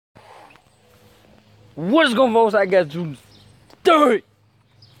What is going on, folks? I got to do it.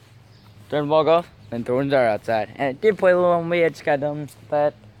 Turn the ball off and throw the dart outside. And I did play a little on me. I just got done with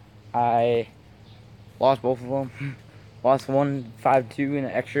that. I lost both of them. Lost one 5-2 in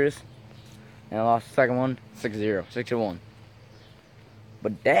the extras. And I lost the second one 6-0. 6-1.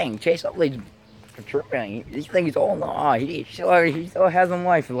 But dang, Chase Utley's tripping. He thinks he's all in the eye. He still has some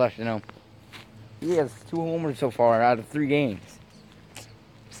life left, you know. He has 2 homers so far out of 3 games.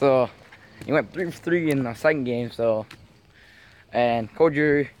 So, he went 3 for 3 in the second game, so. And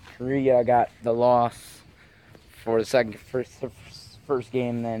Korea got the loss for the first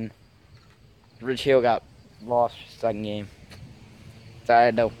game. Then Rich Hill got lost second game. So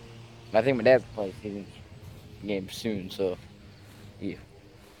I know. I think my dad's playing season game soon. So yeah.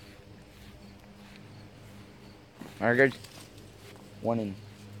 Alright, guys. 1 and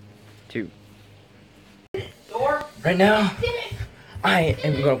 2. Right now, I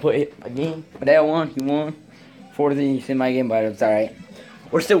am gonna play a game. My dad won. He won. 4-3 in my game, but it's alright.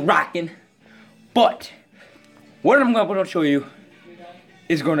 We're still rocking. But what I'm gonna show you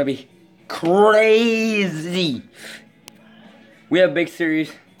is gonna be crazy. We have a big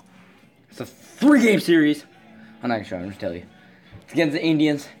series. It's a 3-game series. I'm not sure, I'm just telling you. It's against the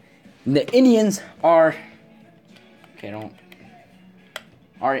Indians. And the Indians are in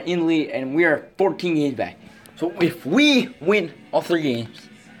the lead, and we are 14 games back. So if we win all 3 games,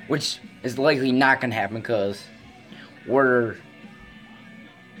 which is likely not gonna happen because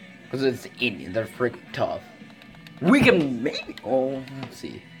it's the Indians, they're freaking tough. We can maybe, let's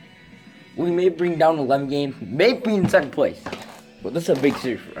see. We may bring down 11 games, maybe be in second place. But this is a big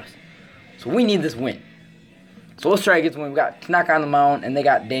series for us. So we need this win. So let's try to get this win. We got Tanaka on the mound, and they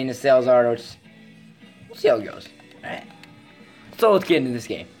got Dana Salazar. We'll see how it goes. Alright. So let's get into this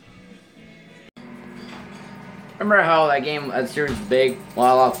game. Remember how that series was big? Well,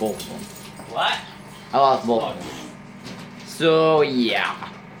 I lost both of them. What? I lost both of them. So, yeah.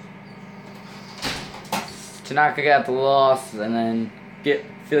 Tanaka got the loss, and then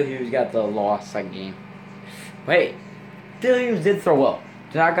Phil Hughes got the loss second game. But hey, Phil Hughes did throw well.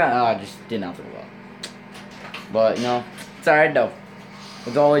 Tanaka just did not throw well. But, you know, it's alright though.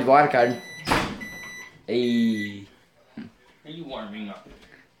 It's always wild card. Hey. Are you warming up?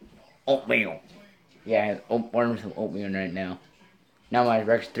 Oatmeal. Yeah, warming some oatmeal right now. Now my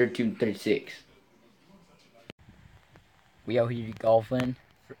record's 32-36. We out here golfing.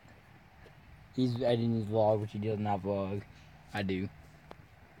 He's editing his vlog, which he does not vlog. I do.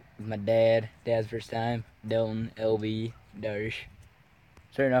 With my dad's first time. Dylan, LB, Darsh.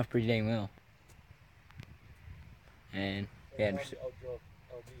 Starting off pretty dang well. And yeah,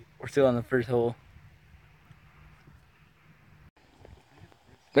 we're still on the first hole.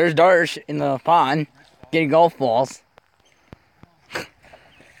 There's Darsh in the pond getting golf balls.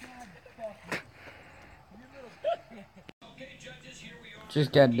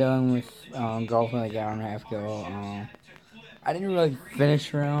 Just got done with golfing like an hour and a half ago. I didn't really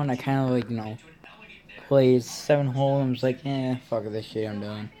finish around. I kind of played 7 holes. I'm just like, fuck this shit, I'm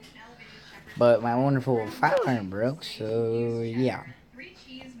done. But my wonderful 5 iron broke, so yeah.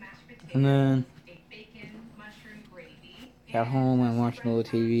 And then got home, I'm watching a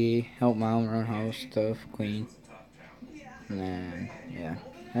little TV, helped mom run house stuff, clean. And then, yeah,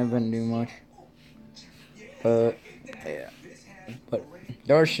 haven't been doing much. But, yeah. But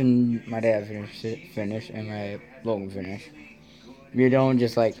Darsh and my dad finished, and my Logan finished. We're doing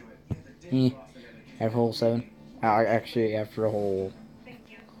just after hole 7. Actually, after a hole,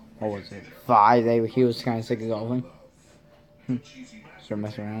 what was it, 5, he was kind of sick of golfing. Started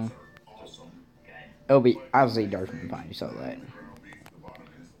messing around. It'll be, obviously, Darshman fine, you saw that.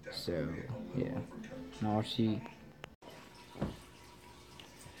 So, yeah. Now I'll see.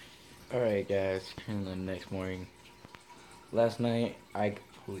 Alright, guys, currently the next morning. Last night, I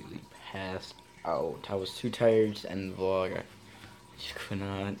completely passed out. I was too tired to end the vlog. I just could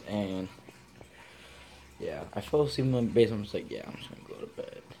not, and yeah, I fell asleep in the basement. I was like, yeah, I'm just gonna go to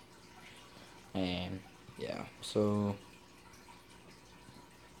bed. And yeah, so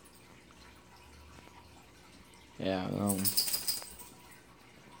yeah,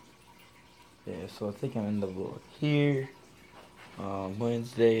 so I think I'm in the vlog here.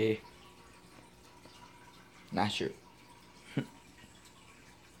 Wednesday. Not sure.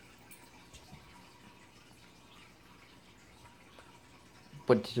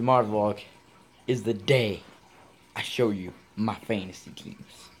 But tomorrow's vlog is the day I show you my fantasy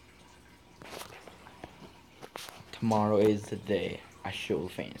teams. Tomorrow is the day I show the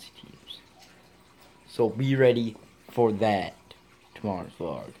fantasy teams. So be ready for that tomorrow's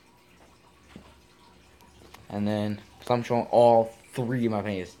vlog. And then, so I'm showing all 3 of my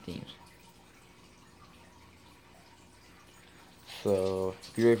fantasy teams. So,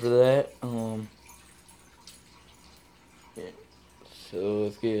 you ready for that? Yeah. So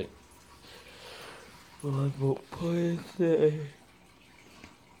let's get. What say?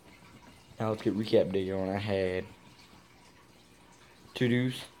 Now let's get recap day on. I had 2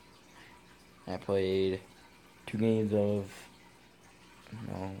 dos. I played 2 games of.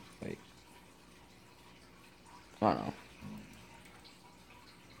 No, wait. I don't know.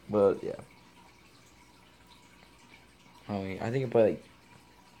 But yeah. I think I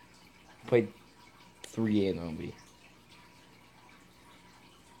played 3 games on B.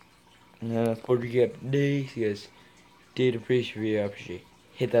 And then let's go recap today. If you guys did appreciate it, I appreciate it.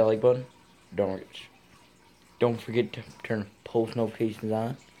 Hit that like button. Don't forget to turn post notifications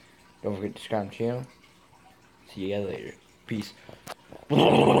on. Don't forget to subscribe to the channel. See you guys later. Peace.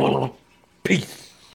 Peace.